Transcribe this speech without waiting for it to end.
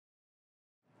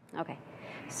Okay,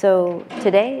 so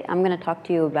today I'm going to talk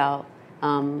to you about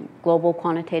global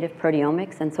quantitative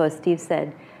proteomics. And so as Steve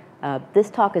said, this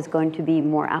talk is going to be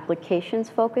more applications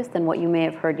focused than what you may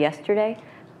have heard yesterday.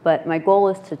 But my goal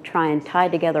is to try and tie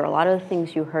together a lot of the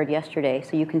things you heard yesterday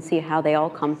so you can see how they all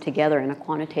come together in a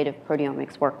quantitative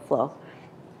proteomics workflow.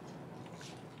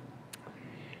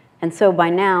 And so by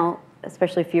now,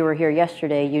 especially if you were here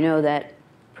yesterday, you know that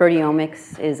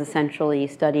proteomics is essentially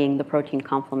studying the protein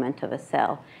complement of a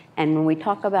cell. And when we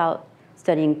talk about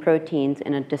studying proteins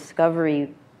in a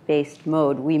discovery-based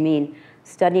mode, we mean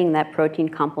studying that protein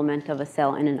complement of a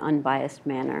cell in an unbiased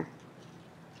manner.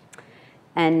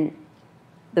 And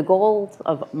the goals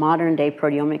of modern-day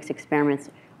proteomics experiments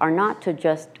are not to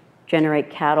just generate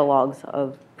catalogs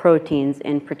of proteins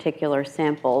in particular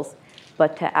samples,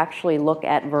 but to actually look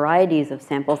at varieties of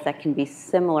samples that can be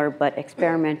similar but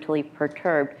experimentally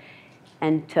perturbed,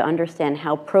 and to understand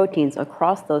how proteins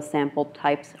across those sample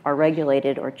types are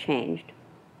regulated or changed.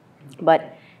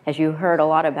 But as you heard a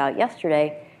lot about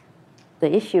yesterday,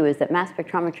 the issue is that mass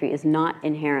spectrometry is not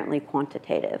inherently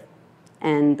quantitative.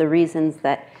 And the reasons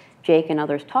that Jake and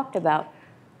others talked about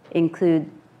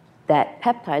include that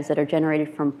peptides that are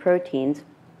generated from proteins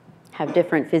have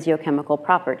different physiochemical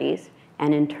properties,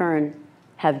 and in turn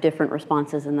have different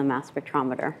responses in the mass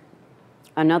spectrometer.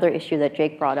 Another issue that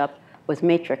Jake brought up was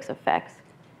matrix effects.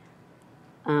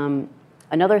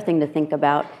 Another thing to think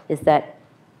about is that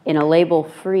in a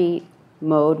label-free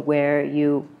mode where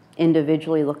you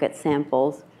individually look at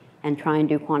samples and try and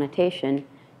do quantitation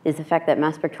is the fact that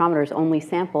mass spectrometers only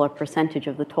sample a percentage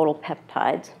of the total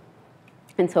peptides.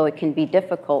 And so it can be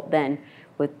difficult then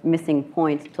with missing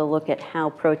points to look at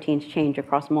how proteins change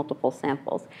across multiple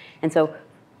samples. And so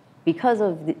because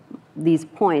of these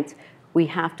points, we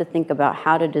have to think about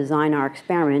how to design our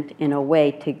experiment in a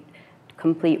way to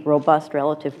complete robust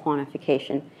relative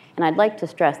quantification. And I'd like to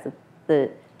stress that the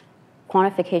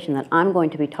quantification that I'm going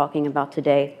to be talking about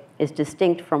today is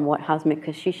distinct from what Hazmit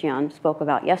Kashishian spoke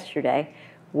about yesterday,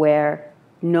 where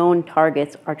known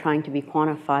targets are trying to be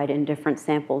quantified in different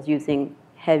samples using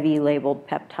heavy labeled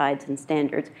peptides and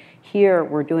standards. Here,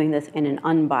 we're doing this in an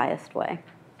unbiased way.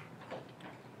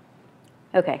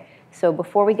 Okay, so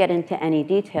before we get into any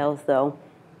details, though,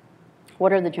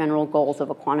 what are the general goals of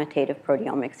a quantitative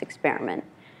proteomics experiment?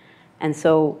 And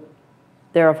so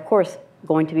there are, of course,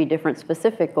 going to be different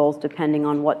specific goals depending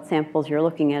on what samples you're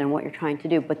looking at and what you're trying to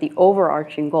do. But the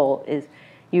overarching goal is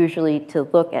usually to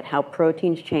look at how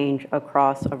proteins change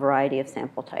across a variety of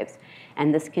sample types.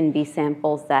 And this can be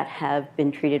samples that have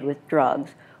been treated with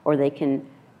drugs, or they can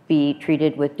be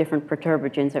treated with different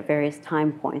perturbagens at various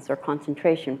time points or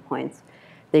concentration points.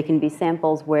 They can be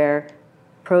samples where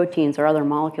proteins or other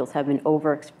molecules have been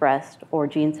overexpressed or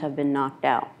genes have been knocked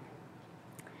out.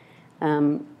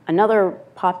 Another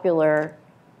popular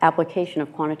application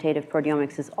of quantitative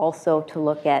proteomics is also to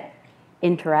look at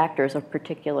interactors of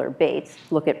particular baits,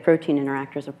 look at protein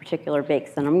interactors of particular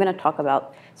baits. And I'm going to talk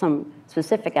about some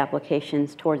specific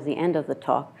applications towards the end of the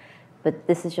talk. But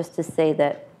this is just to say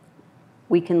that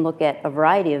we can look at a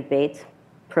variety of baits,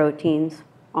 proteins,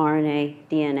 RNA,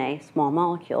 DNA, small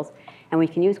molecules, and we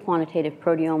can use quantitative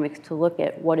proteomics to look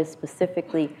at what is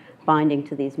specifically binding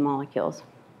to these molecules.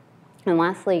 And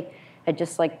lastly, I'd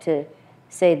just like to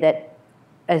say that,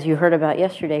 as you heard about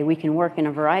yesterday, we can work in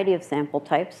a variety of sample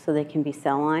types. So they can be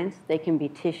cell lines, they can be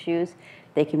tissues,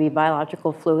 they can be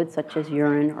biological fluids such as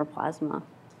urine or plasma.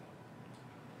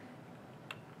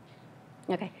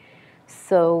 Okay,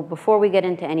 so before we get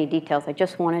into any details, I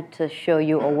just wanted to show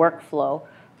you a workflow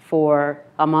for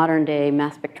a modern-day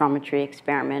mass spectrometry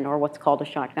experiment, or what's called a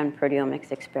shotgun proteomics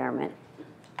experiment.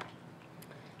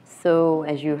 So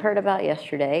as you heard about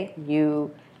yesterday,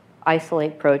 you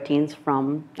isolate proteins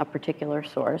from a particular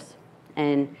source,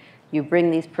 and you bring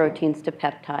these proteins to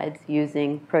peptides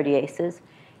using proteases.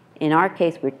 In our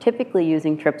case, we're typically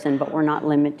using trypsin, but we're not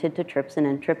limited to trypsin,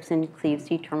 and trypsin cleaves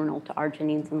C-terminal to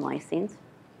arginines and lysines.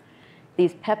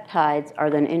 These peptides are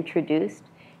then introduced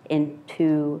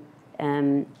into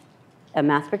a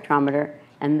mass spectrometer,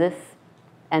 and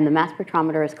the mass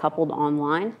spectrometer is coupled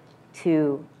online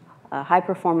to a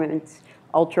high-performance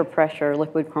ultra-pressure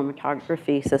liquid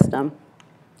chromatography system.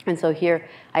 And so here,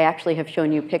 I actually have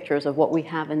shown you pictures of what we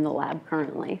have in the lab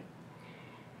currently.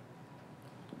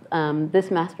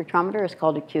 This mass spectrometer is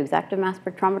called a Q-exactive mass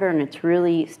spectrometer, and it's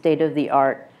really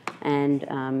state-of-the-art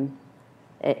and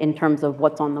in terms of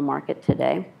what's on the market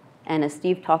today. And as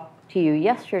Steve talked to you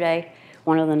yesterday,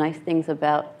 one of the nice things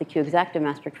about the Q-exactive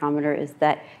mass spectrometer is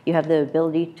that you have the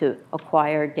ability to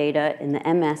acquire data in the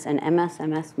MS and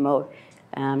MS-MS mode,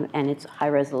 and it's high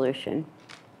resolution.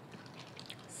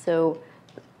 So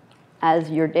as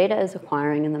your data is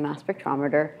acquiring in the mass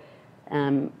spectrometer,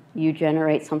 you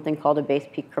generate something called a base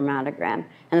peak chromatogram.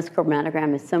 And this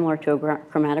chromatogram is similar to a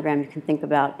chromatogram you can think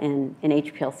about in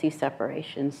HPLC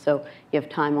separation. So you have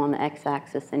time on the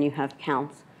x-axis and you have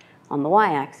counts on the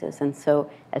y-axis. And so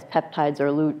as peptides are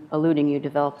eluting, you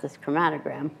develop this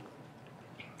chromatogram.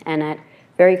 And at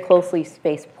very closely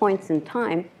spaced points in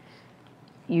time,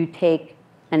 you take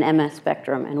an MS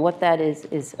spectrum. And what that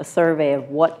is a survey of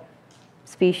what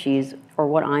species or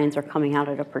what ions are coming out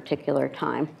at a particular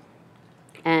time.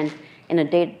 And in a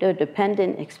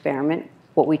data-dependent experiment,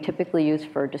 what we typically use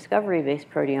for discovery-based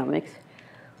proteomics,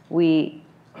 we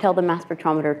tell the mass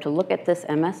spectrometer to look at this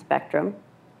MS spectrum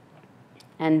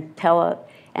and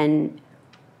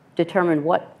determine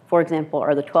what, for example,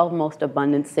 are the 12 most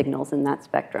abundant signals in that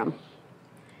spectrum,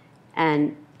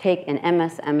 and take an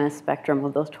MS-MS spectrum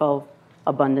of those 12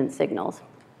 abundant signals.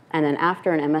 And then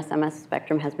after an MS-MS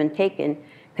spectrum has been taken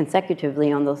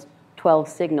consecutively on those 12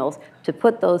 signals, to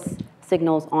put those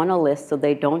signals on a list so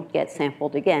they don't get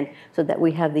sampled again, so that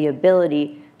we have the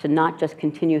ability to not just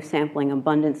continue sampling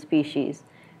abundant species,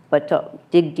 but to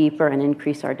dig deeper and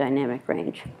increase our dynamic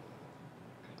range.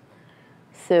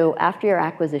 So after your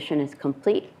acquisition is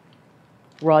complete,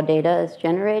 raw data is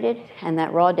generated, and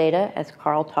that raw data, as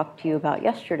Carl talked to you about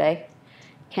yesterday,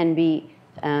 can be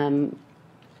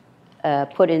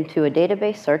put into a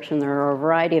database search, and there are a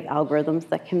variety of algorithms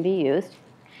that can be used.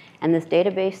 And this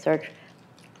database search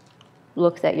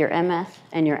looks at your MS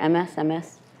and your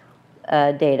MS-MS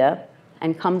data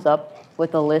and comes up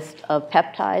with a list of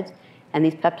peptides, and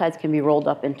these peptides can be rolled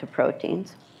up into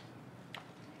proteins.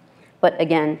 But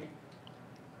again,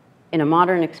 in a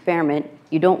modern experiment,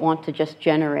 you don't want to just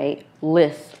generate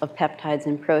lists of peptides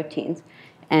and proteins.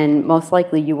 And most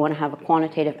likely, you want to have a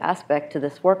quantitative aspect to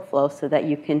this workflow so that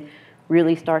you can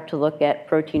really start to look at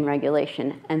protein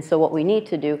regulation. And so what we need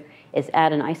to do is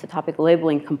add an isotopic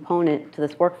labeling component to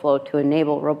this workflow to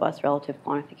enable robust relative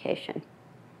quantification.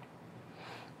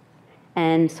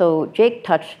 And so Jake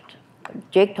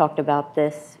talked about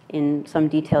this in some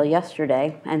detail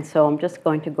yesterday, and so I'm just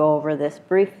going to go over this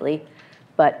briefly.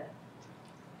 But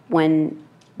when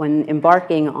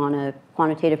embarking on a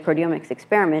quantitative proteomics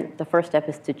experiment, the first step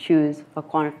is to choose a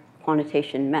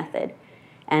quantitation method.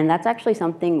 And that's actually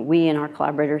something we and our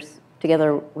collaborators,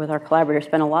 together with our collaborators,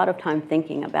 spend a lot of time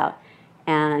thinking about.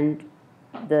 And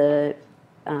the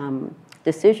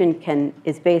decision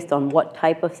is based on what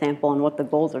type of sample and what the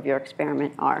goals of your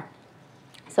experiment are.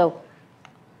 So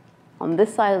on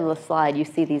this side of the slide, you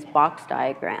see these box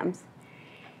diagrams.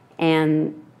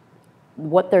 And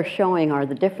what they're showing are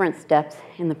the different steps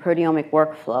in the proteomic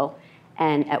workflow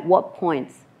and at what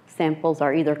points samples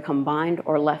are either combined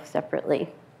or left separately.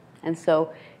 And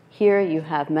so here you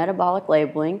have metabolic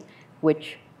labeling,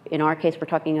 which in our case we're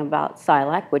talking about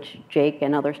SILAC, which Jake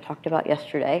and others talked about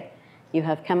yesterday. You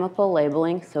have chemical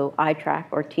labeling, so iTrack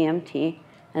or TMT,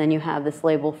 and then you have this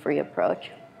label-free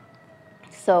approach.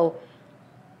 So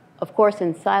of course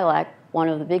in SILAC, one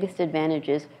of the biggest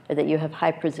advantages is that you have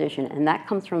high precision, and that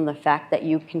comes from the fact that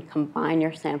you can combine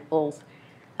your samples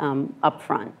up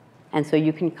front. And so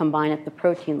you can combine at the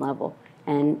protein level.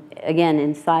 And again,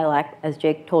 in SILAC, as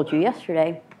Jake told you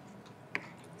yesterday,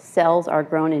 cells are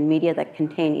grown in media that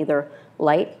contain either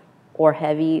light or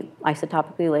heavy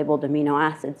isotopically labeled amino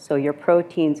acids. So your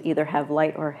proteins either have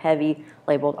light or heavy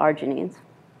labeled arginines.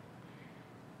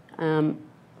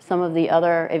 Some of the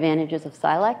other advantages of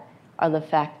SILAC are the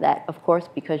fact that, of course,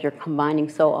 because you're combining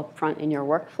so upfront in your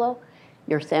workflow,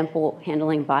 your sample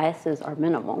handling biases are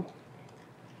minimal.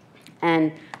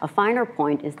 And a finer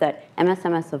point is that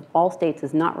MS-MS of all states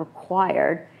is not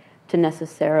required to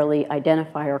necessarily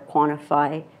identify or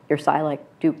quantify your SILAC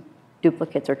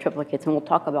duplicates or triplicates, and we'll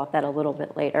talk about that a little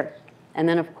bit later. And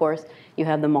then, of course, you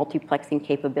have the multiplexing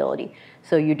capability.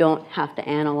 So you don't have to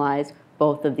analyze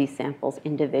both of these samples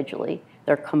individually.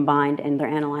 They're combined and they're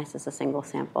analyzed as a single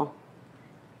sample.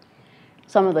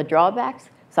 Some of the drawbacks,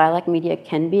 SILAC media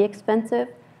can be expensive,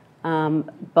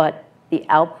 but the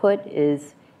output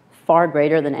is far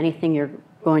greater than anything you're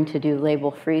going to do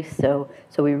label-free. So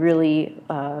we really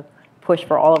push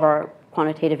for all of our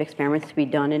quantitative experiments to be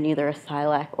done in either a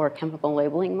SILAC or a chemical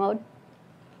labeling mode.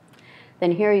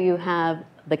 Then here you have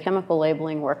the chemical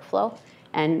labeling workflow.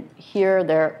 And here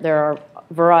there are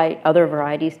other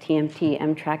varieties, TMT,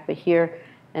 MTRAC, but here,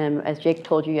 as Jake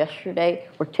told you yesterday,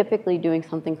 we're typically doing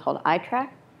something called iTrack.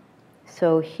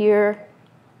 So here,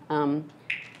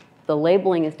 the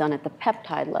labeling is done at the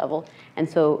peptide level, and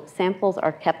so samples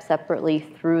are kept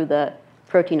separately through the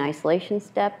protein isolation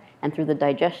step and through the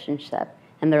digestion step,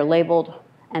 and they're labeled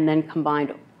and then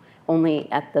combined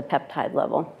only at the peptide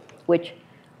level, which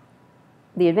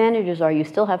the advantages are you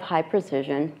still have high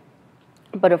precision,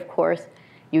 but of course,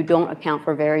 you don't account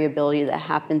for variability that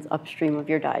happens upstream of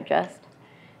your digest.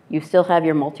 You still have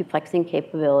your multiplexing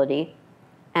capability.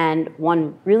 And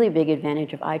one really big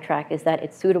advantage of iTrack is that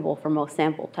it's suitable for most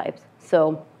sample types.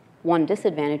 So one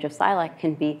disadvantage of SILAC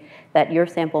can be that your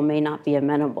sample may not be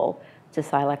amenable to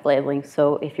SILAC labeling.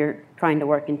 So if you're trying to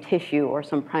work in tissue or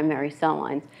some primary cell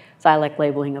lines, SILAC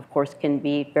labeling, of course, can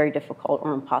be very difficult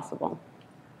or impossible.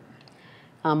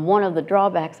 One of the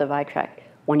drawbacks of iTrack,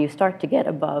 when you start to get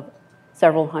above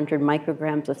several hundred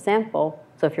micrograms of sample,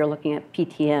 so if you're looking at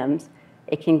PTMs,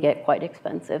 it can get quite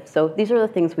expensive. So these are the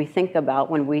things we think about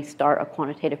when we start a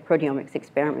quantitative proteomics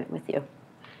experiment with you.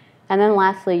 And then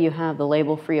lastly, you have the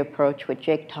label-free approach, which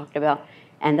Jake talked about,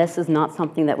 and this is not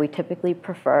something that we typically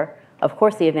prefer. Of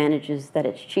course, the advantage is that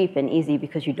it's cheap and easy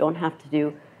because you don't have to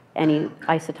do any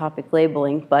isotopic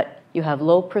labeling, but you have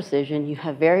low precision, you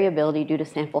have variability due to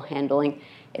sample handling.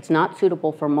 It's not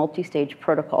suitable for multi-stage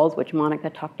protocols, which Monica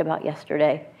talked about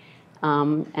yesterday,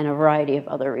 and a variety of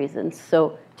other reasons.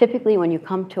 So typically when you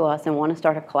come to us and want to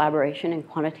start a collaboration in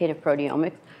quantitative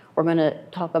proteomics, we're going to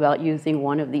talk about using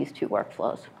one of these two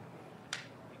workflows.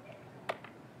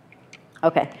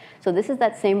 Okay, so this is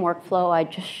that same workflow I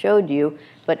just showed you,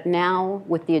 but now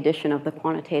with the addition of the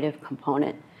quantitative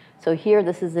component. So here,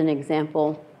 this is an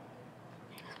example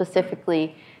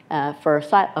specifically for a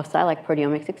SILAC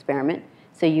proteomics experiment.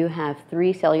 So you have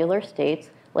 3 cellular states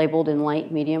labeled in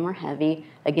light, medium, or heavy.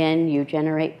 Again, you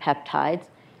generate peptides.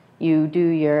 You do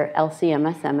your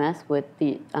LC-MS-MS with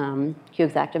the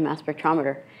Q-exactive mass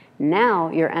spectrometer. Now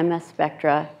your MS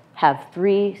spectra have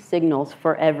 3 signals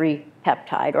for every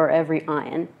peptide or every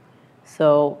ion.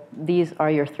 So these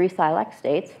are your 3 SILAC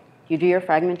states. You do your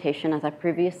fragmentation, as I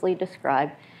previously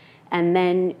described, and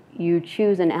then you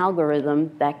choose an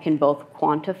algorithm that can both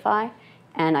quantify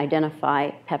and identify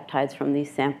peptides from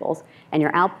these samples. And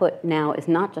your output now is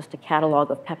not just a catalog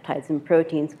of peptides and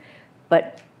proteins,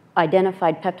 but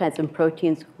identified peptides and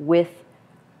proteins with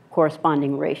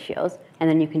corresponding ratios. And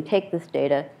then you can take this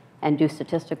data and do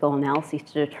statistical analyses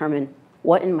to determine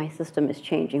what in my system is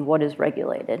changing, what is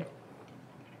regulated.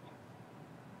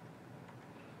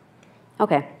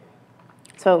 Okay,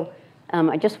 so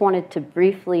I just wanted to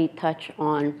briefly touch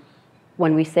on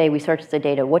when we say we search the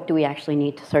data, what do we actually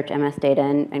need to search MS data?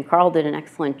 And Carl did an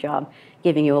excellent job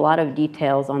giving you a lot of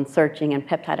details on searching and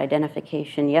peptide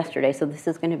identification yesterday, so this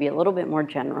is going to be a little bit more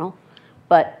general.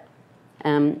 But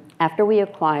after we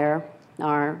acquire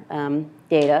our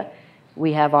data,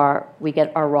 we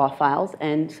get our raw files,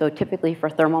 and so typically for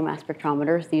thermal mass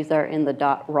spectrometers, these are in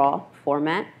the .raw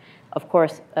format. Of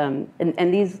course, and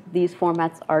these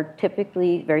formats are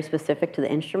typically very specific to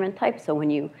the instrument type, so when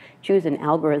you choose an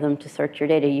algorithm to search your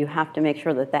data, you have to make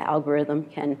sure that that algorithm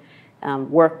can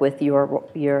work with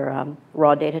your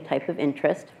raw data type of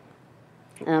interest.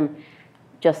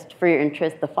 Just for your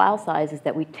interest, the file sizes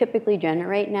that we typically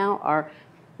generate now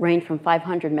range from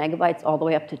 500 megabytes all the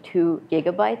way up to 2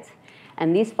 gigabytes.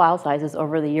 And these file sizes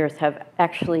over the years have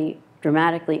actually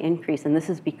dramatically increased, and this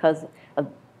is because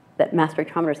of that mass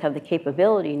spectrometers have the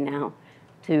capability now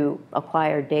to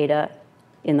acquire data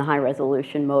in the high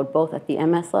resolution mode, both at the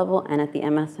MS level and at the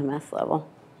MS-MS level.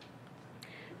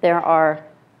 There are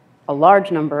a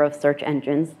large number of search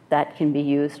engines that can be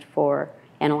used for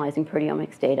analyzing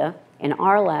proteomics data. In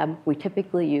our lab, we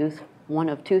typically use one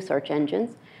of 2 search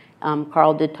engines.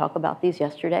 Carl did talk about these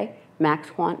yesterday,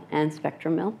 MaxQuant and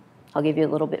SpectraMill. I'll give you a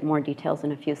little bit more details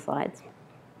in a few slides.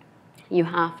 You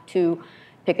have to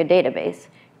pick a database.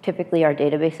 Typically, our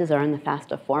databases are in the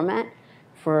FASTA format.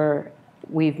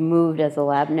 We've moved as a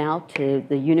lab now to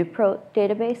the UniProt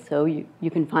database, so you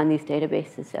can find these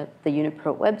databases at the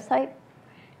UniProt website.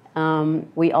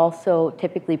 We also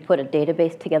typically put a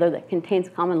database together that contains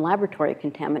common laboratory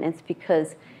contaminants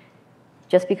because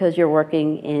just because you're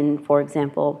working in, for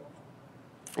example,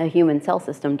 a human cell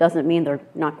system doesn't mean there are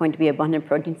not going to be abundant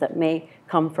proteins that may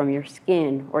come from your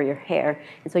skin or your hair.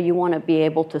 And so you want to be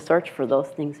able to search for those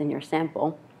things in your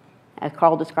sample. As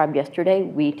Carl described yesterday,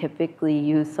 we typically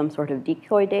use some sort of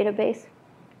decoy database.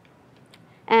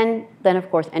 And then, of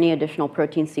course, any additional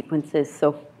protein sequences.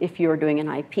 So if you're doing an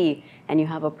IP and you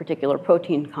have a particular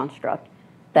protein construct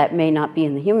that may not be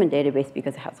in the human database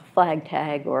because it has a flag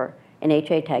tag or an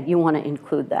HA tag, you want to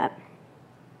include that.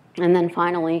 And then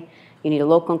finally, you need a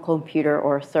local computer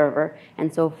or a server.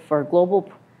 And so for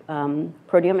global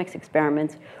proteomics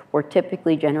experiments, we're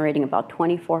typically generating about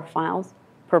 24 files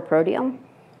per proteome.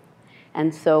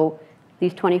 And so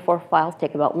these 24 files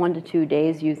take about 1 to 2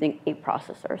 days using 8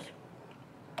 processors.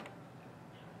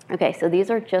 Okay, so these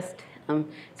are just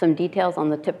some details on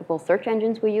the typical search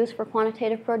engines we use for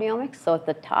quantitative proteomics. So at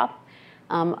the top,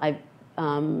 I've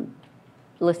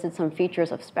listed some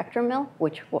features of SpectroMill,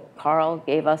 which Carl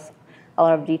gave us a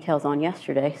lot of details on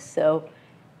yesterday. So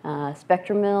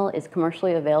SpectroMill is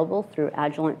commercially available through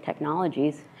Agilent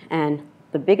Technologies, and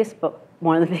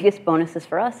one of the biggest bonuses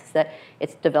for us is that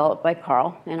it's developed by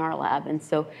Carl in our lab. And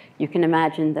so you can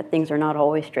imagine that things are not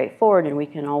always straightforward, and we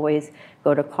can always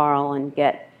go to Carl and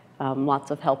get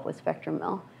lots of help with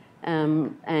SpectroMill.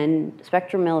 And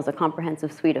SpectroMill is a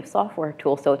comprehensive suite of software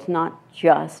tools, so it's not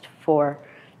just for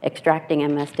extracting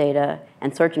MS data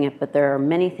and searching it, but there are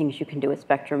many things you can do with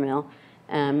SpectroMill.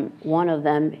 One of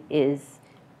them is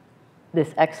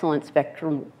this excellent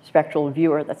spectral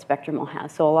viewer that SpectroMill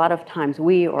has. So a lot of times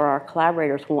we or our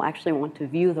collaborators will actually want to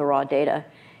view the raw data,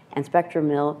 and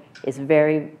SpectroMill is a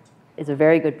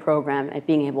very good program at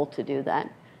being able to do that.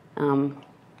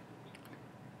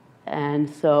 And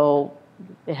so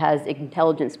it has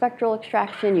intelligent spectral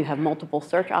extraction. You have multiple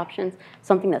search options.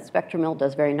 Something that SpectroMill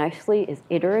does very nicely is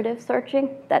iterative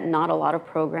searching that not a lot of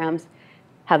programs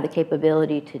have the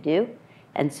capability to do.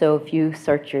 And so if you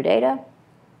search your data,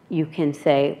 you can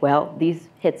say, well, these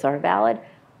hits are valid.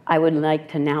 I would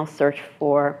like to now search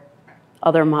for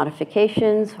other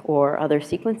modifications or other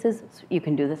sequences. You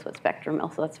can do this with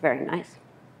SpectroMill, so that's very nice.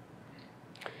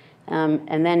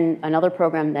 And then another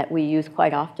program that we use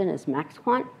quite often is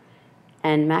MaxQuant.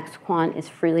 And MaxQuant is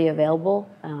freely available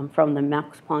from the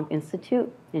Max Planck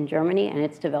Institute in Germany, and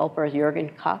its developer is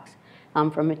Jürgen Cox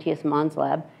from Matthias Mann's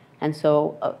lab. And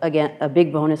so, again, a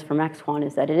big bonus for MaxQuant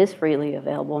is that it is freely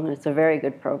available, and it's a very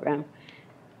good program.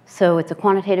 So it's a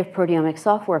quantitative proteomics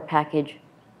software package,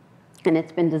 and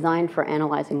it's been designed for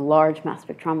analyzing large mass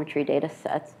spectrometry data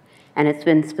sets, and it's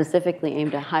been specifically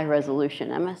aimed at high-resolution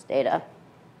MS data.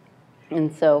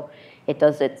 And so it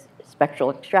does its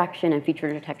spectral extraction and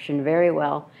feature detection very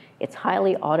well. It's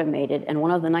highly automated, and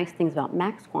one of the nice things about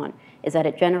MaxQuant is that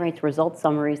it generates result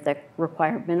summaries that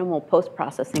require minimal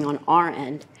post-processing on our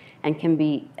end, and can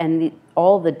be,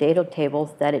 all the data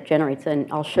tables that it generates,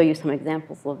 and I'll show you some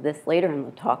examples of this later in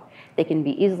the talk, they can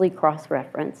be easily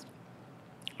cross-referenced.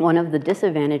 One of the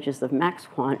disadvantages of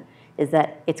MaxQuant is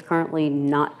that it's currently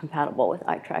not compatible with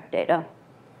iTrack data.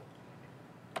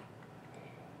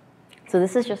 So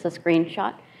this is just a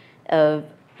screenshot of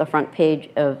the front page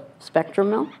of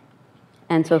SpectroMill.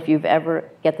 And so if you've ever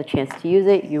get the chance to use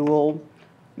it, you'll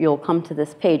come to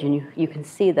this page, and you can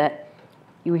see that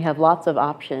we have lots of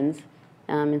options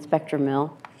in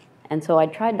SpectroMill. And so I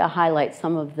tried to highlight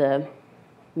some of the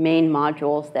main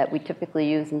modules that we typically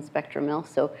use in SpectroMill.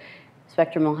 So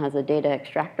SpectroMill has a data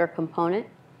extractor component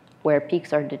where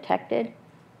peaks are detected.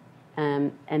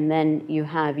 And then you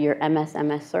have your MS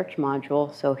search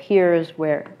module. So here's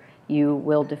where you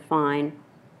will define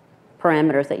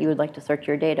parameters that you would like to search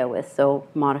your data with. So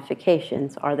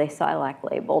modifications, are they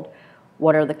SILAC labeled?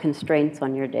 What are the constraints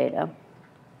on your data?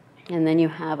 And then you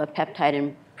have a peptide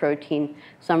and protein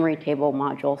summary table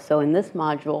module. So in this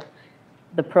module,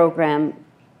 the program,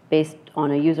 based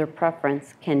on a user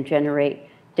preference, can generate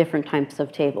different types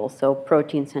of tables. So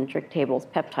protein-centric tables,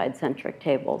 peptide-centric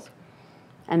tables.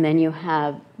 And then you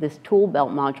have this tool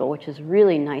belt module, which is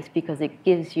really nice because it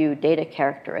gives you data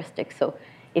characteristics. So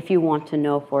if you want to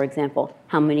know, for example,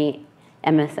 how many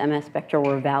MS spectra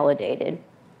were validated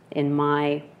in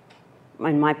my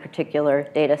particular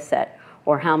data set,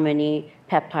 or how many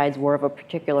peptides were of a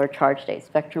particular charge state,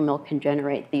 SpectroMill can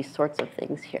generate these sorts of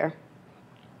things here.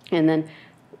 And then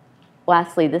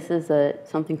lastly, this is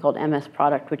something called MS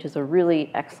Product, which is a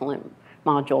really excellent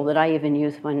module that I even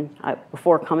used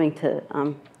before coming to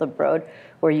the BroadE,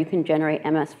 where you can generate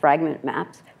MS fragment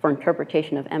maps for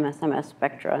interpretation of MS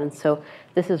spectra. And so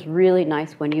this is really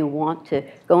nice when you want to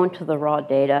go into the raw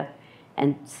data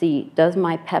and see, does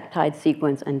my peptide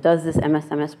sequence and does this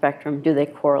MS spectrum, do they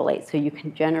correlate? So you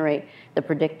can generate the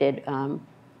predicted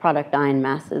product ion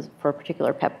masses for a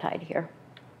particular peptide here.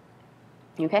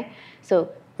 Okay,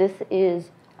 so this is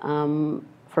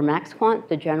for MaxQuant,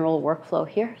 the general workflow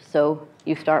here. So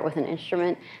you start with an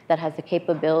instrument that has the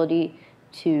capability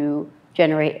to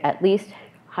generate at least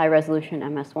high-resolution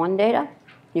MS1 data.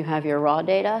 You have your raw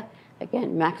data.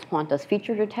 Again, MaxQuant does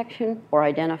feature detection or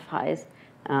identifies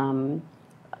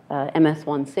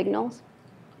MS1 signals.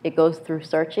 It goes through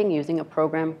searching using a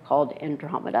program called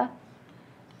Andromeda,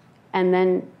 and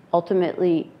then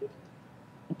ultimately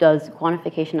does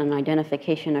quantification and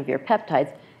identification of your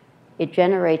peptides. It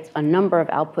generates a number of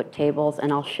output tables,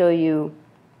 and I'll show you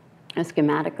a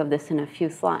schematic of this in a few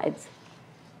slides.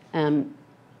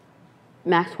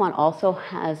 MaxQuant also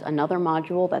has another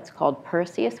module that's called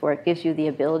Perseus, where it gives you the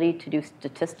ability to do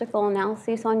statistical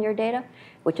analyses on your data,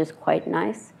 which is quite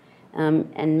nice.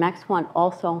 And MaxQuant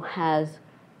also has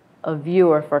a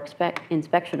viewer for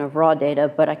inspection of raw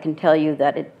data, but I can tell you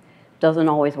that it doesn't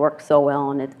always work so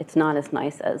well, and it's not as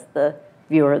nice as the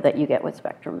viewer that you get with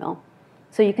SpectroMill.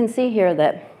 So you can see here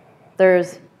that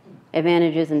there's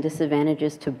advantages and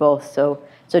disadvantages to both. So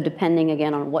depending,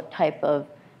 again, on what type of,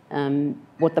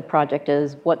 what the project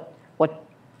is, what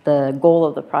the goal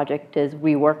of the project is,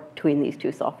 we work between these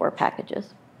two software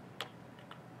packages.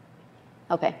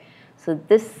 Okay, so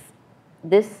this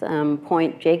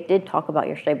point Jake did talk about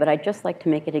yesterday, but I'd just like to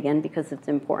make it again because it's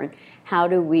important. How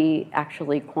do we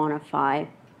actually quantify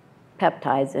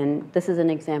peptides? And this is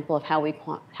an example of how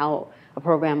a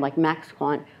program like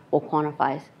MaxQuant will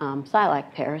quantify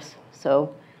Silac pairs.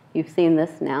 So you've seen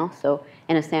this now. So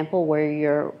in a sample where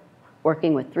you're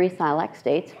working with 3 Silac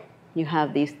states, you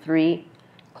have these 3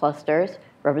 clusters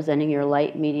representing your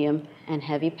light, medium, and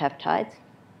heavy peptides.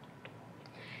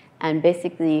 And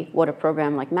basically, what a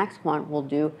program like MaxQuant will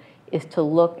do is to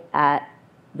look at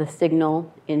the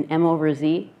signal in M over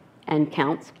Z and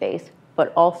count space,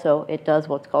 but also it does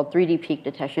what's called 3D peak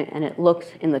detection, and it looks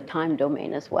in the time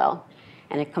domain as well.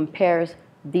 And it compares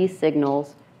these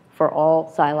signals for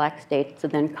all Silac states to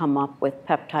then come up with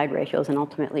peptide ratios and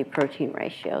ultimately protein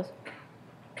ratios.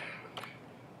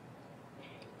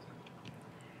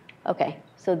 Okay,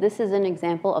 so this is an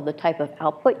example of the type of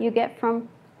output you get from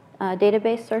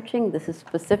database searching. This is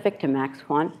specific to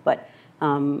MaxQuant, but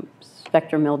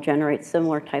SpectroMill generates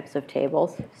similar types of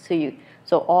tables.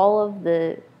 So all of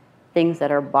the things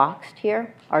that are boxed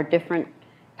here are different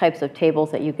types of tables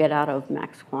that you get out of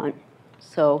MaxQuant.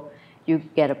 So you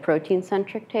get a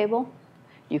protein-centric table,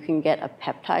 you can get a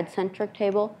peptide-centric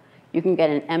table, you can get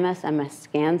an MS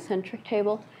scan-centric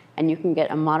table, and you can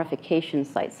get a modification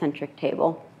site-centric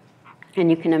table. And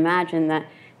you can imagine that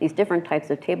these different types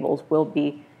of tables will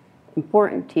be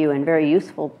important to you and very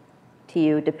useful to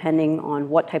you depending on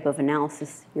what type of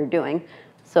analysis you're doing.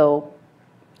 So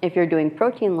if you're doing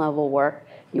protein level work,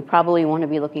 you probably want to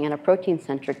be looking at a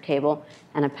protein-centric table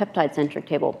and a peptide-centric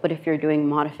table. But if you're doing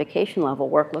modification level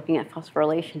work, looking at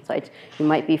phosphorylation sites, you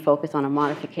might be focused on a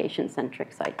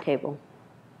modification-centric site table.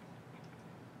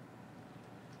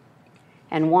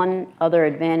 And one other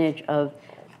advantage of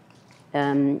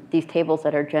these tables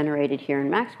that are generated here in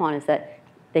MaxQuant is that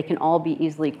they can all be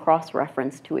easily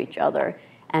cross-referenced to each other.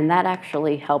 And that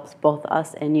actually helps both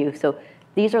us and you. So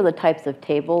these are the types of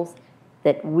tables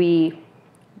that we,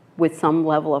 with some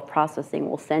level of processing,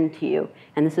 will send to you.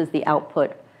 And this is the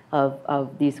output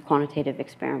of these quantitative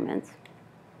experiments.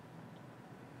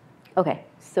 Okay,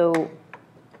 so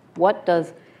what do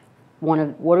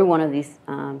one of these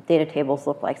data tables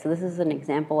look like? So this is an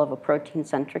example of a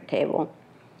protein-centric table.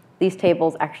 These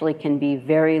tables actually can be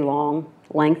very long,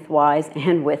 lengthwise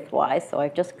and widthwise. So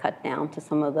I've just cut down to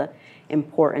some of the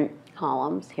important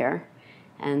columns here.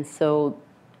 And so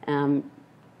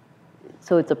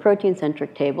it's a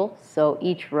protein-centric table. So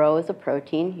each row is a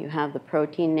protein. You have the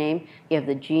protein name, you have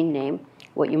the gene name.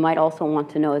 What you might also want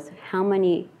to know is how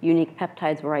many unique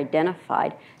peptides were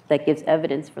identified that gives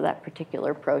evidence for that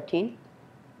particular protein.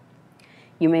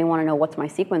 You may want to know what's my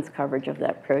sequence coverage of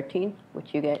that protein,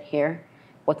 which you get here.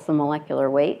 What's the molecular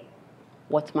weight?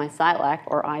 What's my Silac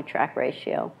or I-track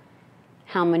ratio?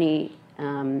 How many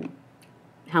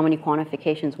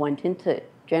quantifications went into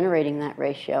generating that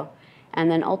ratio? And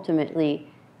then ultimately,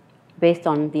 based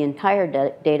on the entire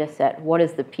data set, what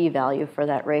is the p-value for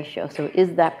that ratio? So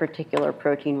is that particular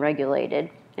protein regulated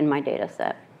in my data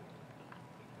set?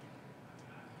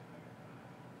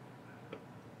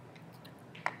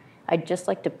 I'd just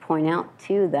like to point out,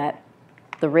 too, that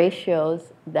the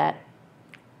ratios that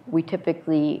we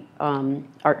typically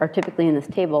are typically in this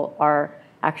table are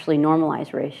actually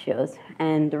normalized ratios.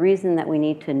 And the reason that we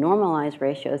need to normalize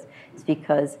ratios is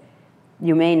because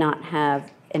you may not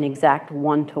have an exact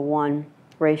one-to-one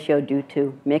ratio due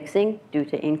to mixing, due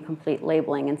to incomplete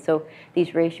labeling. And so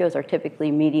these ratios are typically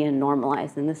median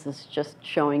normalized. And this is just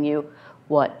showing you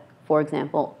what, for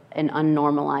example, an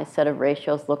unnormalized set of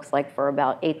ratios looks like for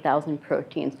about 8,000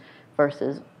 proteins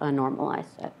versus a normalized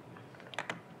set.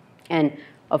 And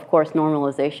of course,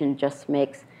 normalization just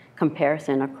makes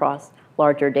comparison across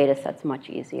larger data sets much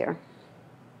easier.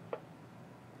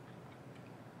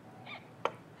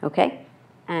 Okay,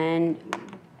 and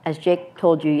as Jake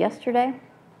told you yesterday,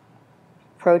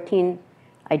 protein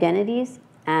identities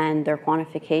and their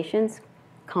quantifications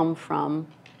come from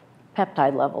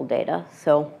peptide level data.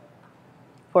 So,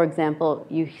 for example,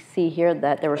 you see here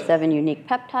that there were 7 unique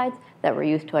peptides that were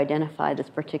used to identify this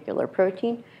particular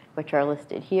protein, which are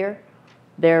listed here.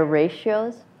 Their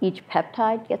ratios, each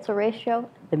peptide gets a ratio.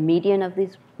 The median of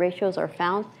these ratios are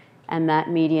found, and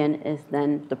that median is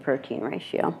then the protein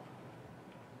ratio.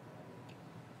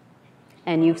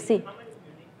 And you see.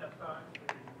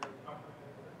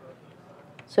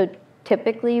 So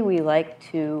typically, we like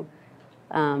to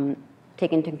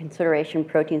take into consideration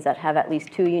proteins that have at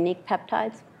least 2 unique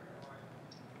peptides.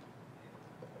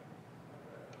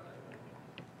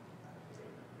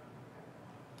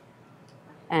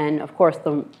 And of course,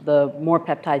 the more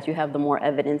peptides you have, the more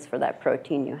evidence for that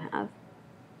protein you have.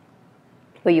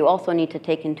 But you also need to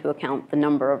take into account the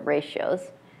number of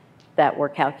ratios that were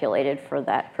calculated for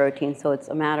that protein. So it's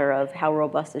a matter of how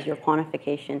robust is your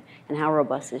quantification and how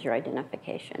robust is your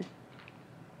identification.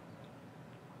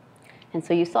 And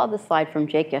so you saw this slide from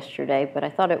Jake yesterday, but I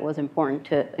thought it was important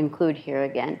to include here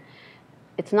again.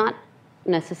 It's not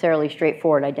necessarily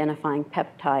straightforward identifying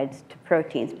peptides to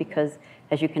proteins because,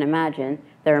 as you can imagine,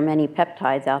 there are many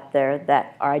peptides out there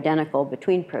that are identical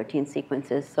between protein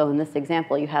sequences. So in this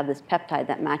example, you have this peptide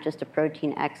that matches to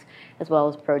protein X as well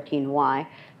as protein Y.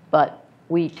 But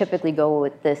we typically go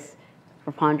with this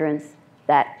preponderance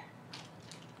that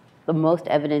the most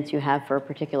evidence you have for a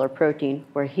particular protein,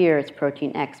 where here it's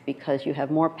protein X because you have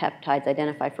more peptides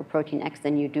identified for protein X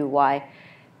than you do Y.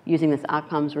 Using this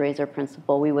Occam's razor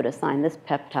principle, we would assign this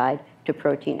peptide to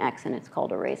protein X, and it's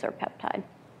called a razor peptide.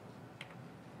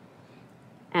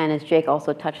 And as Jake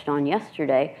also touched on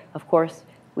yesterday, of course,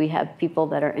 we have people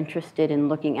that are interested in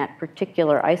looking at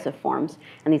particular isoforms,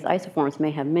 and these isoforms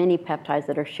may have many peptides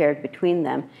that are shared between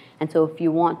them. And so if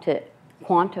you want to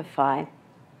quantify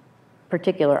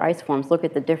particular isoforms, look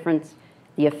at the difference,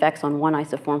 the effects on one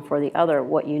isoform for the other,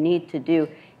 what you need to do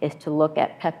is to look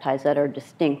at peptides that are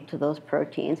distinct to those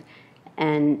proteins.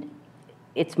 And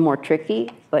it's more tricky,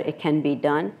 but it can be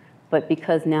done. But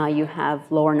because now you have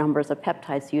lower numbers of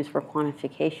peptides used for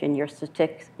quantification,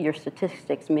 your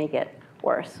statistics may get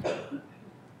worse.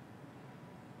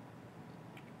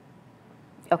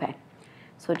 Okay,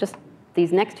 so just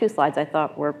these next 2 slides I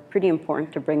thought were pretty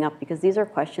important to bring up because these are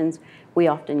questions we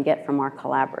often get from our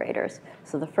collaborators.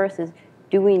 So the first is,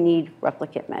 do we need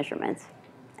replicate measurements?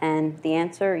 And the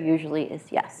answer usually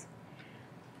is yes.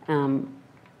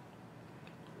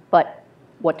 But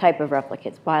what type of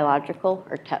replicates, biological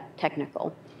or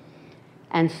technical?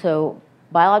 And so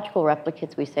biological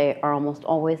replicates, we say, are almost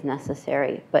always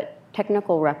necessary, but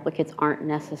technical replicates aren't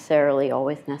necessarily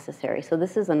always necessary. So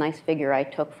this is a nice figure I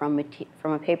took from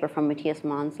a paper from Matthias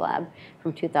Mann's lab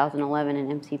from 2011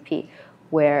 in MCP,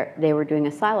 where they were doing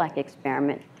a SILAC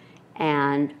experiment,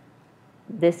 and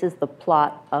this is the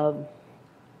plot of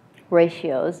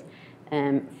ratios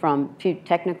from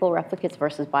technical replicates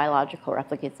versus biological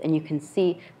replicates. And you can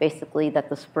see basically that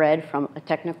the spread from a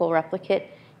technical replicate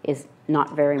is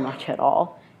not very much at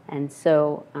all. And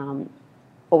so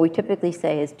what we typically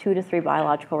say is 2 to 3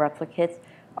 biological replicates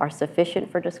are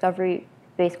sufficient for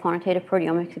discovery-based quantitative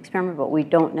proteomics experiment, but we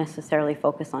don't necessarily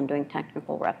focus on doing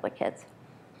technical replicates.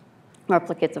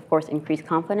 Replicates, of course, increase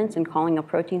confidence in calling a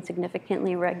protein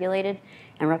significantly regulated,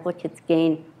 and replicates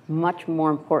gain much more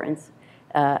importance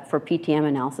for PTM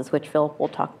analysis, which Philip will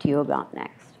talk to you about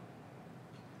next.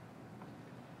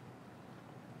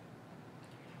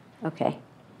 Okay,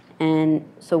 and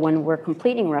so when we're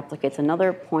completing replicates,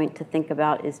 another point to think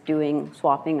about is doing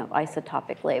swapping of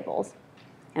isotopic labels.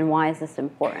 And why is this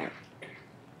important?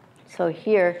 So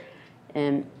here,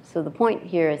 so the point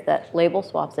here is that label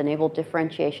swaps enable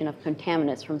differentiation of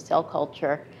contaminants from cell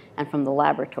culture and from the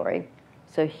laboratory.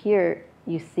 So here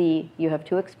you see you have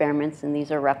 2 experiments, and these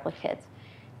are replicates.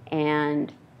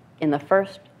 And in the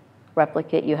first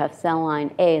replicate, you have cell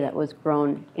line A that was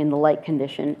grown in the light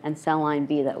condition and cell line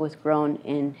B that was grown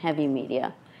in heavy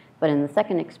media. But in the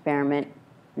second experiment,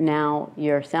 now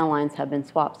your cell lines have been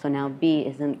swapped, so now B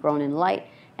isn't grown in light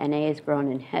and A is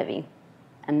grown in heavy.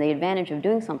 And the advantage of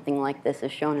doing something like this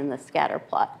is shown in the scatter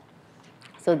plot.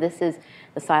 So this is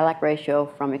the SILAC ratio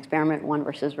from experiment 1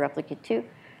 versus replicate 2.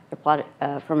 They're plotted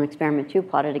from experiment 2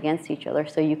 plotted against each other.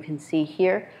 So you can see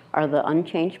here are the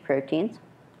unchanged proteins.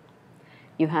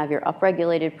 You have your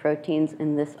upregulated proteins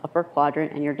in this upper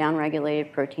quadrant and your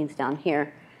downregulated proteins down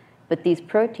here. But these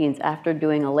proteins, after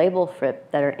doing a label flip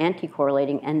that are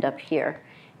anti-correlating, end up here.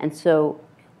 And so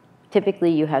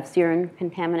typically you have serum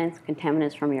contaminants,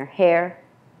 contaminants from your hair,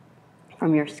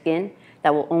 from your skin,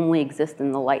 that will only exist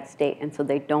in the light state. And so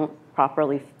they don't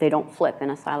flip in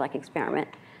a SILAC experiment.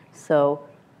 So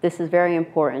this is very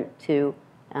important to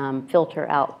filter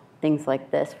out things like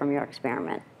this from your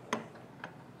experiment.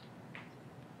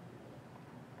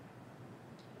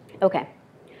 Okay,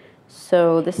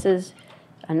 so this is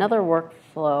another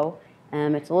workflow.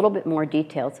 It's a little bit more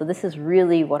detailed. So this is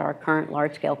really what our current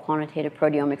large-scale quantitative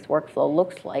proteomics workflow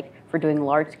looks like for doing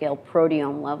large-scale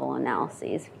proteome-level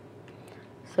analyses.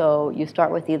 So you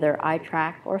start with either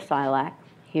iTrack or SILAC.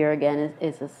 Here again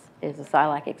is is a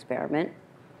SILAC experiment.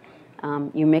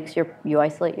 You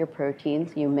isolate your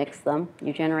proteins, you mix them,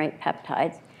 you generate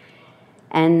peptides.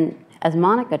 And as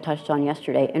Monica touched on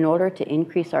yesterday, in order to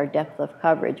increase our depth of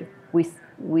coverage,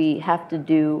 we have to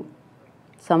do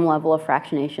some level of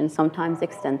fractionation, sometimes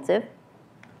extensive.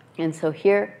 And so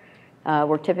here,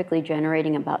 we're typically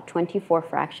generating about 24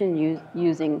 fractions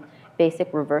using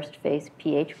basic reversed phase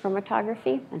pH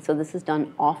chromatography. And so this is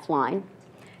done offline.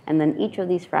 And then each of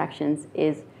these fractions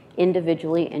is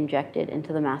individually injected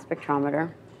into the mass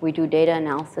spectrometer. We do data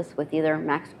analysis with either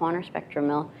max quant or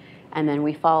spectromil, and then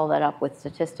we follow that up with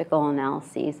statistical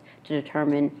analyses to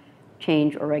determine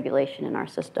change or regulation in our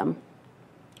system.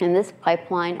 And this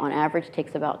pipeline, on average,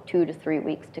 takes about 2 to 3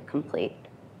 weeks to complete.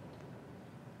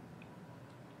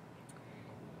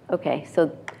 Okay,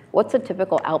 so what's a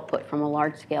typical output from a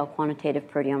large-scale quantitative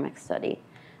proteomics study?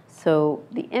 So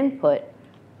the input,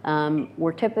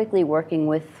 we're typically working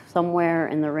with somewhere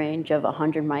in the range of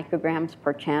 100 micrograms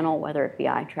per channel, whether it be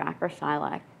iTrack or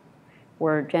SILAC.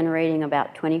 We're generating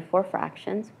about 24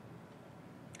 fractions.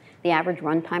 The average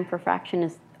runtime per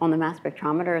fraction on the mass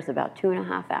spectrometer is about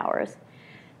 2.5 hours.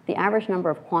 The average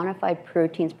number of quantified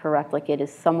proteins per replicate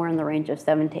is somewhere in the range of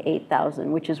 7,000 to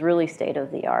 8,000, which is really state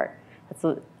of the art.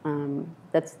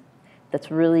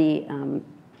 That's really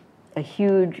a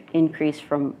huge increase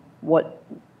from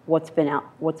what's been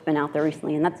out there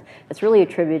recently, and that's really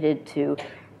attributed to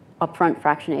upfront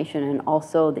fractionation and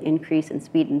also the increase in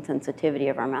speed and sensitivity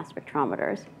of our mass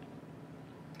spectrometers.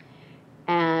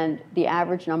 And the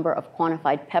average number of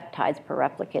quantified peptides per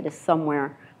replicate is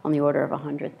somewhere on the order of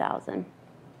 100,000.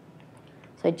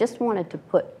 So I just wanted to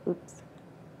put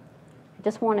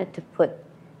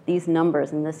these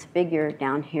numbers and this figure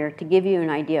down here to give you an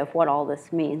idea of what all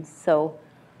this means. So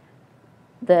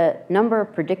the number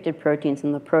of predicted proteins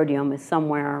in the proteome is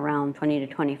somewhere around 20 to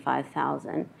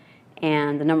 25,000.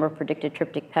 And the number of predicted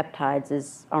tryptic peptides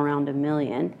is around 1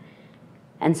 million.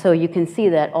 And so you can see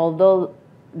that although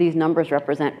these numbers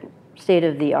represent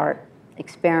state-of-the-art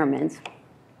experiments,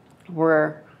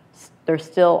 there's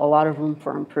still a lot of room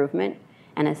for improvement.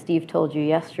 And as Steve told you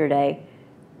yesterday,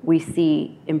 we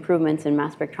see improvements in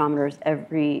mass spectrometers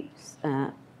every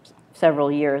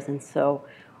several years. And so,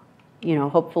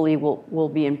 hopefully we'll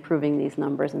be improving these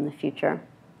numbers in the future.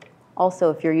 Also,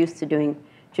 if you're used to doing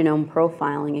genome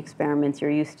profiling experiments, you're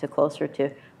used to closer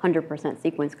to 100%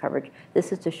 sequence coverage.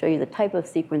 This is to show you the type of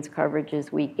sequence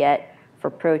coverages we get for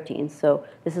proteins. So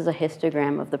this is a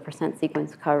histogram of the percent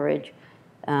sequence coverage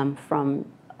from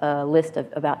a list of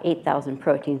about 8,000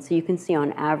 proteins. So you can see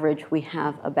on average we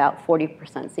have about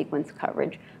 40% sequence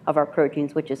coverage of our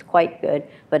proteins, which is quite good,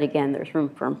 but again, there's room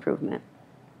for improvement.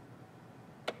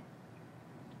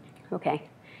 Okay,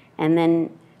 and then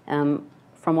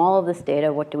from all of this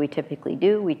data, what do we typically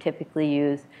do? We typically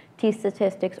use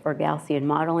t-statistics or Gaussian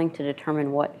modeling to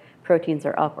determine what proteins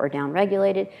are up or down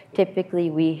regulated. Typically,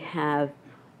 we have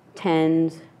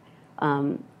tens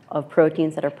of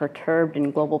proteins that are perturbed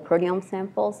in global proteome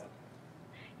samples.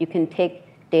 You can take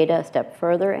data a step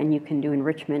further and you can do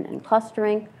enrichment and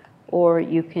clustering, or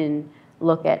you can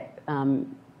look at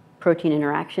protein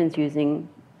interactions using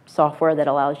software that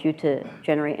allows you to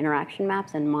generate interaction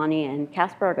maps, and Mani and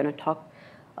Casper are going to talk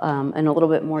in a little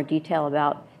bit more detail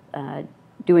about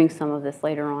doing some of this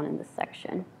later on in this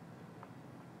section.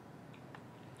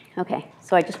 Okay,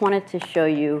 so I just wanted to show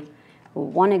you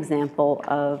one example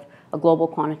of a global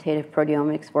quantitative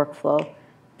proteomics workflow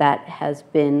that has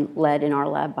been led in our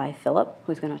lab by Philip,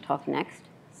 who's going to talk next.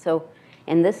 So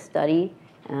in this study,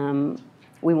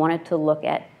 we wanted to look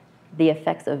at the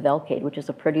effects of Velcade, which is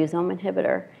a proteasome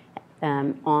inhibitor,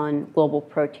 on global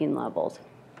protein levels.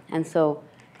 And so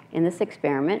in this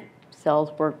experiment,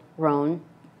 cells were grown,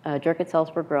 Jurkat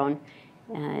cells were grown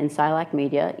in SILAC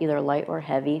media, either light or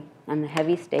heavy, and the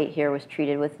heavy state here was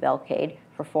treated with Velcade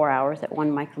for 4 hours at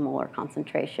 1 micromolar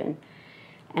concentration.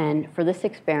 And for this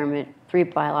experiment, 3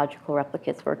 biological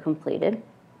replicates were completed.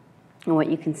 And what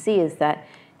you can see is that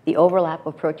the overlap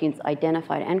of proteins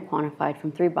identified and quantified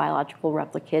from 3 biological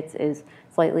replicates is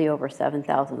slightly over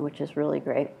 7,000, which is really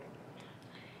great.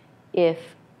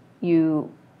 If you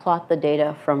plot the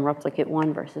data from replicate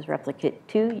 1 versus replicate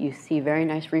 2, you see very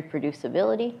nice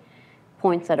reproducibility.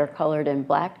 Points that are colored in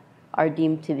black are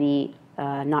deemed to be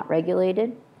not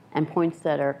regulated, and points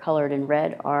that are colored in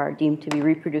red are deemed to be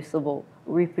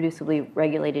reproducibly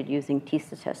regulated using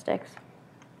t-statistics.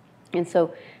 And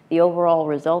so the overall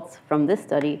results from this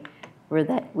study were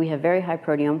that we have very high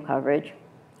proteome coverage.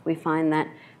 We find that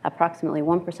approximately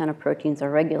 1% of proteins are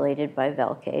regulated by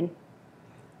Velcade.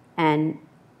 And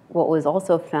what was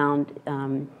also found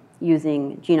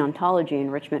using gene ontology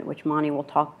enrichment, which Mani will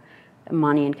talk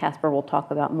Mani and Casper will talk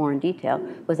about more in detail,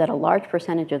 was that a large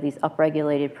percentage of these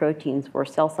upregulated proteins were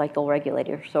cell cycle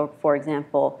regulators. So for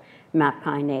example, MAP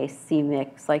kinase,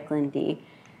 c-Myc, cyclin D.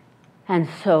 And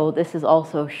so this is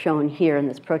also shown here in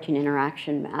this protein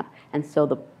interaction map. And so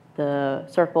the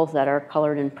circles that are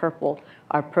colored in purple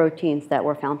are proteins that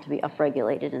were found to be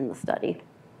upregulated in the study.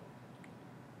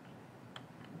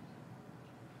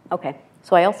 Okay,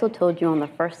 so I also told you on the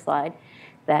first slide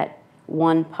that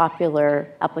one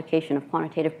popular application of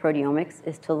quantitative proteomics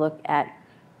is to look at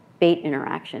bait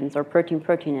interactions or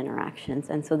protein-protein interactions.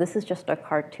 And so this is just a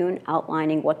cartoon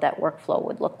outlining what that workflow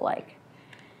would look like.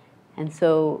 And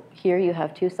so here you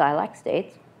have two Silac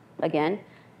states. Again,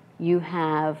 you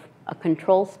have a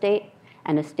control state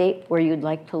and a state where you'd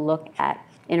like to look at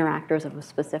interactors of a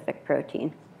specific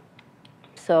protein.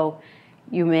 So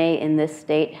you may, in this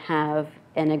state, have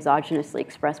an exogenously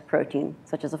expressed protein,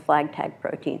 such as a flag tag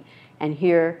protein. And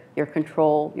here, your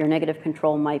control, your negative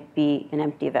control might be an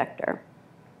empty vector.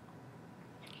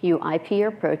 You IP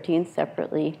your proteins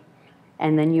separately,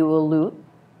 and then you elute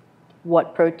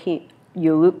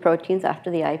you elute proteins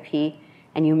after the IP,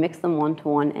 and you mix them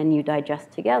one-to-one, and you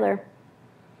digest together.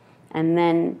 And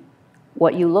then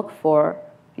what you look for,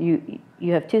 you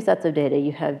have two sets of data.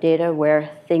 You have data where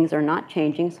things are not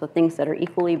changing, so things that are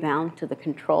equally bound to the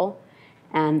control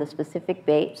and the specific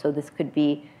bait. So this could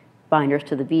be binders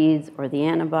to the beads or the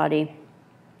antibody.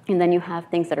 And then you have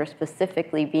things that are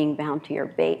specifically being bound to your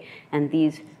bait, and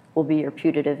these will be your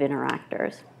putative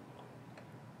interactors.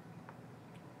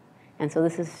 And so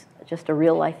this is just a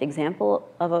real-life example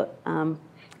of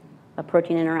a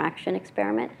protein interaction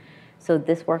experiment. So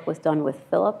this work was done with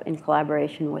Philip in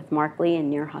collaboration with Mark Lee and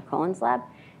Nir HaKohen's lab.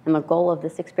 And the goal of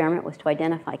this experiment was to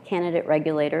identify candidate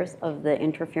regulators of the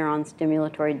interferon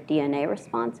stimulatory DNA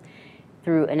response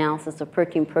through analysis of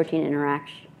protein-protein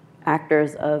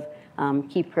interactors of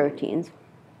key proteins.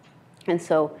 And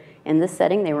so in this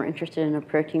setting, they were interested in a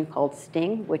protein called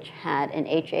STING, which had an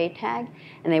HA tag,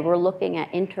 and they were looking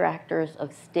at interactors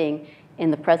of STING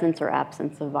in the presence or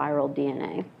absence of viral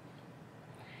DNA.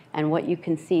 And what you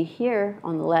can see here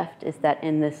on the left is that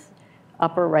in this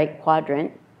upper right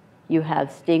quadrant, you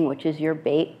have STING, which is your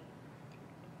bait,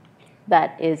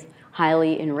 that is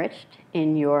highly enriched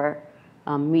in your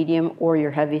medium or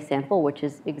your heavy sample, which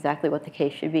is exactly what the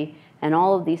case should be. And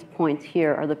all of these points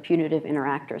here are the putative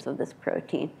interactors of this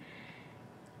protein.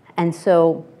 And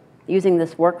so using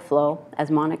this workflow, as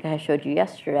Monica has showed you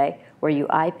yesterday, where you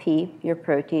IP your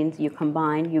proteins, you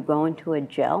combine, you go into a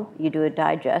gel, you do a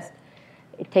digest.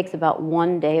 It takes about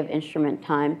 1 day of instrument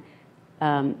time.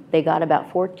 They got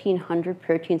about 1,400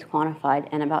 proteins quantified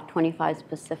and about 25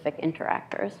 specific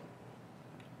interactors.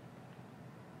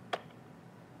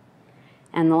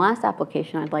 And the last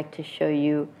application I'd like to show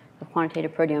you of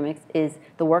quantitative proteomics is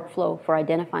the workflow for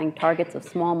identifying targets of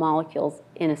small molecules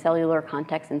in a cellular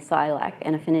context in Silac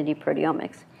and affinity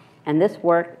proteomics. And this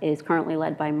work is currently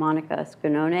led by Monica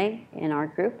Scanone in our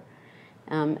group.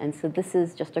 And so this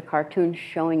is just a cartoon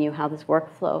showing you how this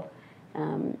workflow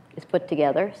is put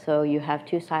together. So you have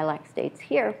two Silac states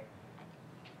here.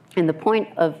 And the point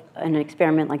of an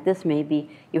experiment like this may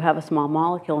be you have a small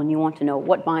molecule and you want to know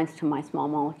what binds to my small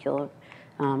molecule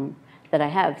that I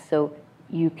have. So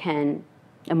you can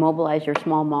immobilize your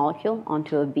small molecule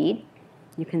onto a bead.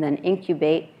 You can then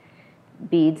incubate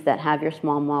beads that have your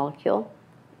small molecule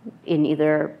in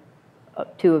either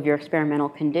two of your experimental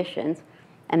conditions.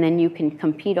 And then you can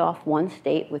compete off one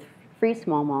state with free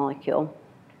small molecule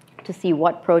to see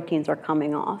what proteins are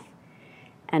coming off.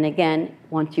 And again,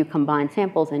 once you combine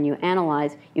samples and you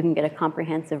analyze, you can get a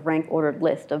comprehensive rank-ordered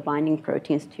list of binding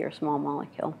proteins to your small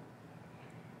molecule.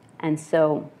 And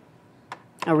so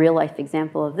a real-life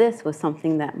example of this was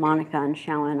something that Monica and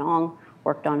Xiaoan Ong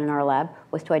worked on in our lab,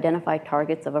 was to identify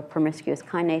targets of a promiscuous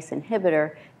kinase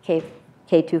inhibitor,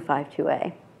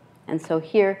 K252A. And so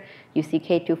here you see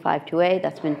K252A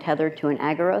that's been tethered to an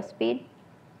agarose bead.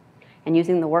 And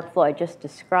using the workflow I just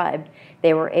described,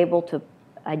 they were able to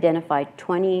identify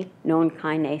 20 known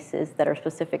kinases that are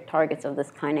specific targets of this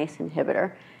kinase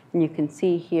inhibitor. And you can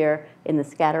see here in the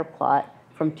scatter plot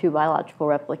from two biological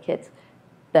replicates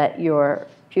that your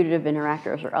putative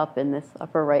interactors are up in this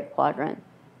upper right quadrant.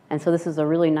 And so this is a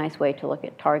really nice way to look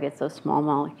at targets of small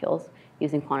molecules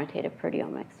using quantitative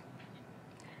proteomics.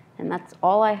 And that's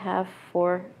all I have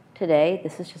for today.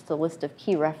 This is just a list of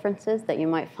key references that you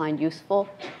might find useful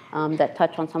that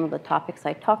touch on some of the topics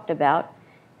I talked about.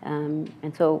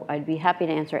 And so I'd be happy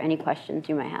to answer any questions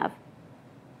you may have.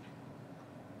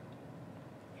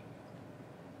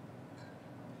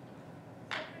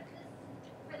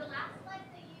 For the last slide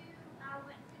that you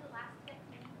went through, the last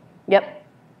technique, Yep.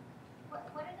 what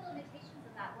are the limitations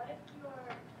of that? What if you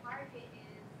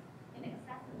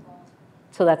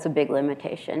So that's a big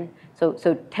limitation. So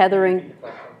tethering,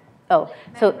 oh,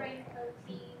 so, Membrane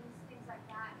proteins, things like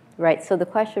that. right, so the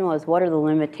question was, what are the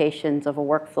limitations of a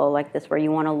workflow like this where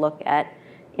you want to look at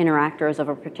interactors of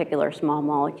a particular small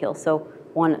molecule? So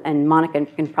one, and Monica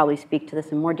can probably speak to this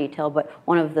in more detail, but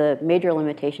one of the major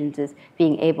limitations is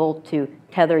being able to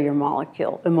tether your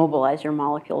molecule, immobilize your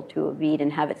molecule to a bead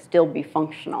and have it still be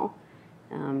functional.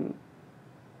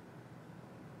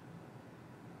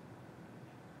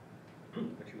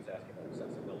 But she was asking about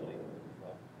accessibility as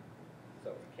well.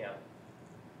 So if you can't,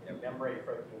 membrane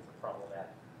proteins are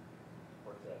problematic.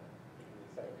 For example, particularly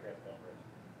semi-transmembrane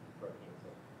proteins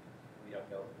that we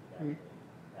don't know if we can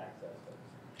actually access those.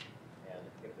 And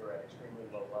if they're at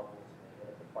extremely low levels, and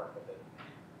if the part of it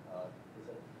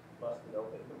isn't busted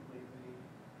open completely,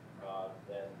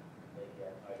 then they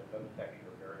get either no detection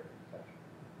or very detection.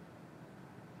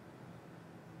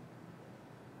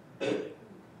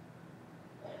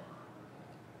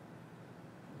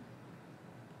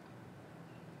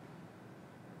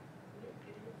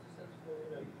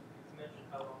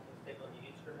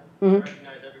 I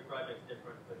recognize every project's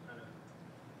different, but kind of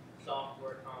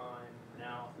software time,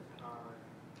 analysis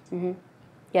time.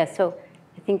 Yeah, so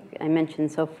I think I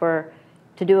mentioned, so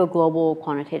to do a global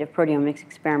quantitative proteomics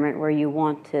experiment where you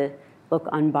want to look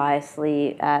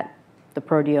unbiasedly at the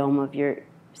proteome of your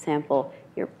sample,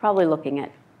 you're probably looking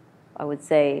at, I would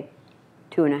say,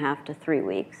 2.5 to 3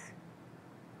 weeks,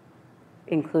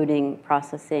 including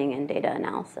processing and data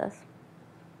analysis.